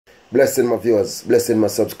Blessing my viewers, blessing my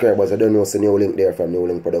subscribers. I don't know, it's a NEWLINK there from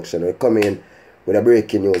NEWLINK Production. We're coming in with a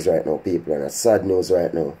breaking news right now, people, and a sad news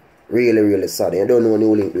right now. Really, really sad. And I don't know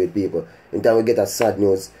NEWLINK with people. In time we get a sad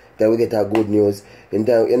news, then we get a good news. In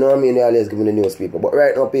time, you know what I mean? They always giving the news, people. But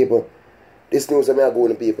right now, people, this news I'm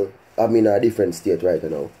going to people, I'm in a different state right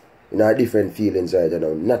now. In a different feelings right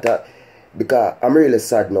now. Not a, because I'm really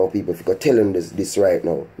sad now, people, if you're telling this right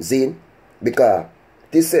now. Zine, because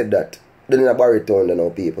they said that in a baritone now,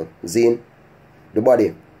 people. Zine, the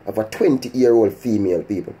body of a 20-year-old female,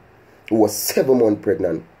 people, who was 7 months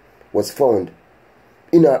pregnant, was found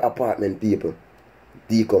in her apartment, people,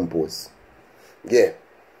 decomposed. Yeah,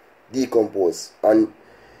 decomposed. And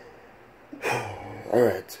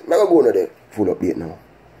alright, I'm going to go into the full update now.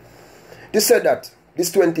 They said that this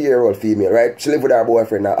 20-year-old female, right, she lived with her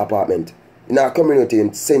boyfriend in her apartment in our community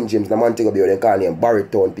in St. James, M0NTEGO, they call him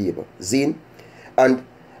baritone, people. Zine.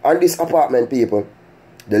 And this apartment, people,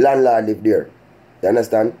 the landlord lived there. You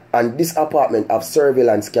understand? And this apartment have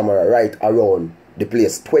surveillance camera right around the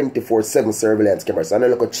place. 24/7 surveillance cameras. So I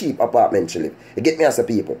look a cheap apartment she live. You get me as a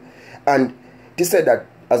people. And they said that,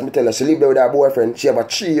 as me tell her, she lived there with her boyfriend. She have a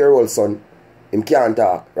 3-year-old son. Him can't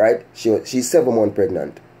talk, right? She's 7 months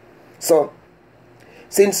pregnant. So,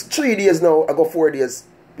 since 3 days now, I go 4 days.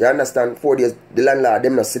 You understand? 4 days, the landlord,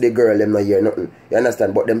 them not see the girl, them not hear nothing. You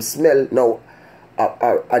understand? But them smell now.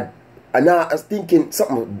 And now I was thinking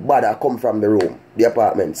something bad come from the room, the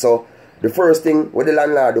apartment. So the first thing with the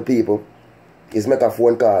landlord do, people, is make a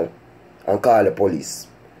phone call and call the police.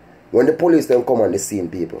 When the police then come on the scene,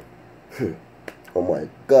 people, oh my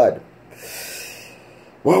God.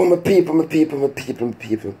 Wow, my people, tell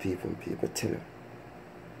them.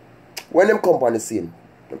 When them come on the scene,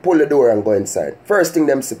 they pull the door and go inside. First thing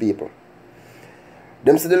them see, people,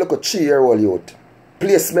 them see they look a 3-year-old youth.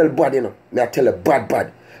 Place smell bad, you know. Me I tell you,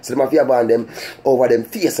 bad. So them have to ban them over them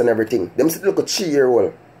face and everything. Them see look a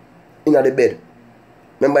 3-year-old in the bed.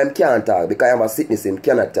 Remember him can't talk because I have a sickness, him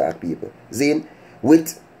cannot talk, people. Zine,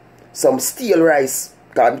 with some steel rice.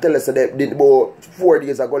 Because I'm telling you, so they did about 4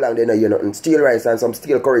 days ago long, they know you nothing. Steel rice and some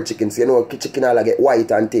steel curry chicken. So you know chicken all get white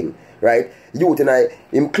and thing. Right? Youth and I,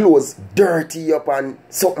 him clothes dirty up and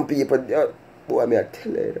something, people. Boy, me I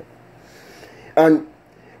tell you. And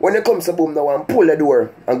when it comes to boom now and pull the door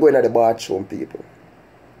and go into the bathroom, people,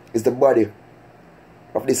 it's the body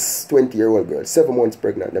of this 20-year-old girl, 7 months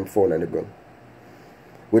pregnant, them found on the ground.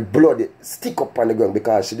 With blood stick up on the ground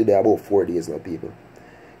because she did it about 4 days now, people.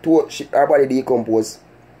 Her body decomposed,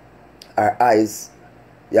 her eyes,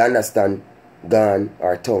 you understand, gone,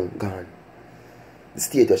 her tongue gone. The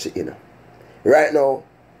state of she in. Right now,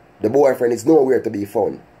 the boyfriend is nowhere to be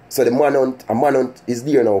found. So the manhunt is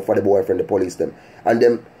there now for the boyfriend, the police them. And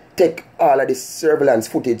them take all of this surveillance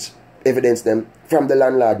footage, evidence them from the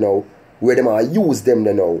landlord now, where them are use them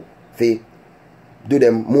now to do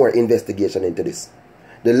them more investigation into this.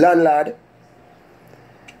 The landlord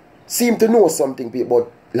seem to know something,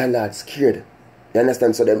 but landlord scared. You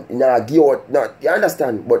understand? So them give out, you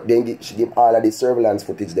understand? But then she give all of the surveillance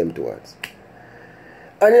footage them towards.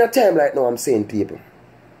 And in a time like now, I'm saying, people,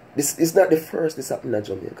 this is not the first this happened in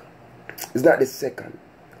Jamaica. It's not the second.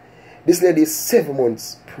 This lady is 7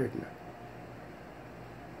 months pregnant.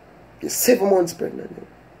 She's 7 months pregnant.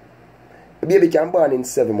 A baby can born in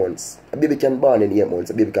 7 months. A baby can born in 8 months.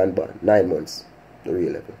 A baby can born 9 months. The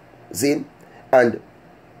real level. Zine. And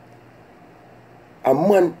a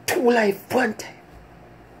man, 2 life, 1 time.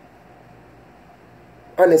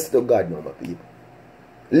 Honest to God, no, my people.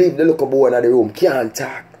 Leave the little boy in the room. Can't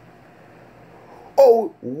talk.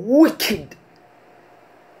 Oh, wicked.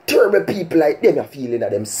 Terrible people like them are feeling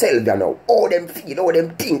that themselves now. How them feel, how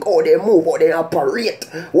them think, how they move, how they operate.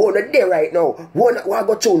 One of them right now. One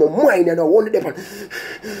go through no mind now. One of them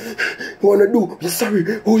wanna do. You're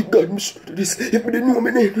sorry. Oh God, I'm sorry to this. If they know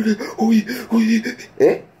my name,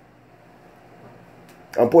 eh?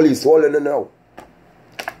 And police holding them now.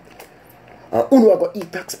 And who go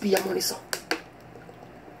eat taxpayer money, so?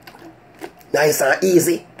 Nice and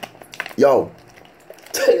easy. Yo.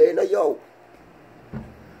 Tell you now, yo.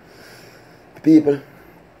 People,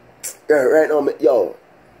 yeah, right now, yo,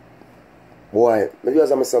 boy, maybe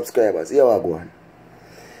as I'm subscribers, yo, I go on.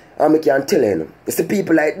 And I can tell you, it's the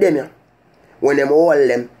people like them, yeah, when them hold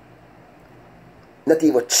them, not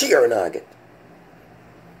even cheer now get.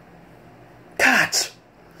 Touch.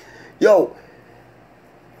 Yo,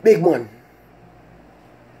 big man,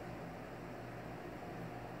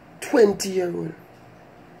 20-year-old,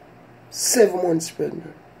 7 months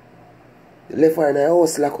pregnant. They left her in her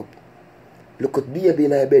house lock up. Look at baby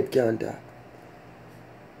in her bed, can't talk.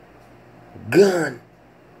 Gone.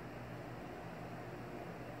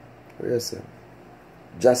 Where is it?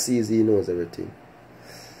 Just sees, he knows everything.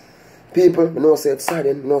 People, I know say it's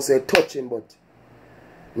saddening, I know say it's touching, but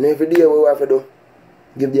every day we have to do,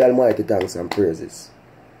 give the Almighty thanks and praises.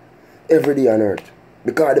 Every day on earth.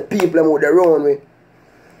 Because the people who are around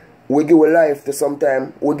we give a life to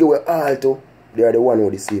sometime, we give a all to, they are the one who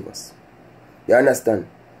deceive us. You understand?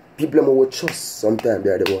 People who we trust sometimes, they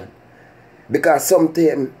are the one. Because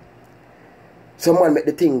sometimes, someone make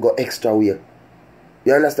the thing go extra weird.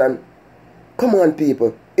 You understand? Come on,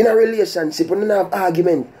 people. In a relationship, we don't have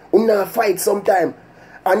argument. We don't have fight sometime.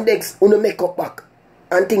 And next, we don't make up back.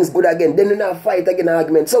 And things good again. Then we don't have fight again,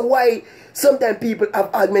 argument. So why sometimes people have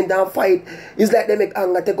argument and fight? It's like they make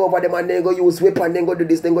anger take over them and then go use weapon, then go do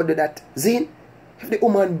this, then go do that. See? If the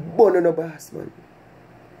woman born on a boss, man,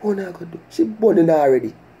 what are you going to do? She born in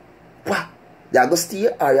already. What? You are going to stay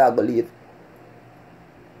or you are going to leave?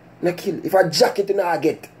 Now kill. If I jacket you now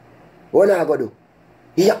get, what are you going to do?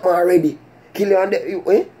 He have already. Kill you and you,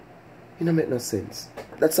 eh? It don't make no sense.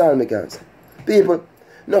 That's all I can say. People,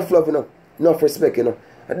 enough love, enough respect, And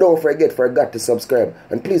don't forget to subscribe.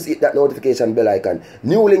 And please hit that notification bell icon.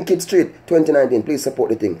 NEWLINK Kid Street 2019. Please support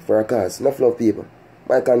the thing for our cause. Enough love, people.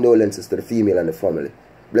 My condolences to the female and the family.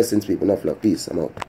 Blessings, people. Enough love. Peace. I'm out.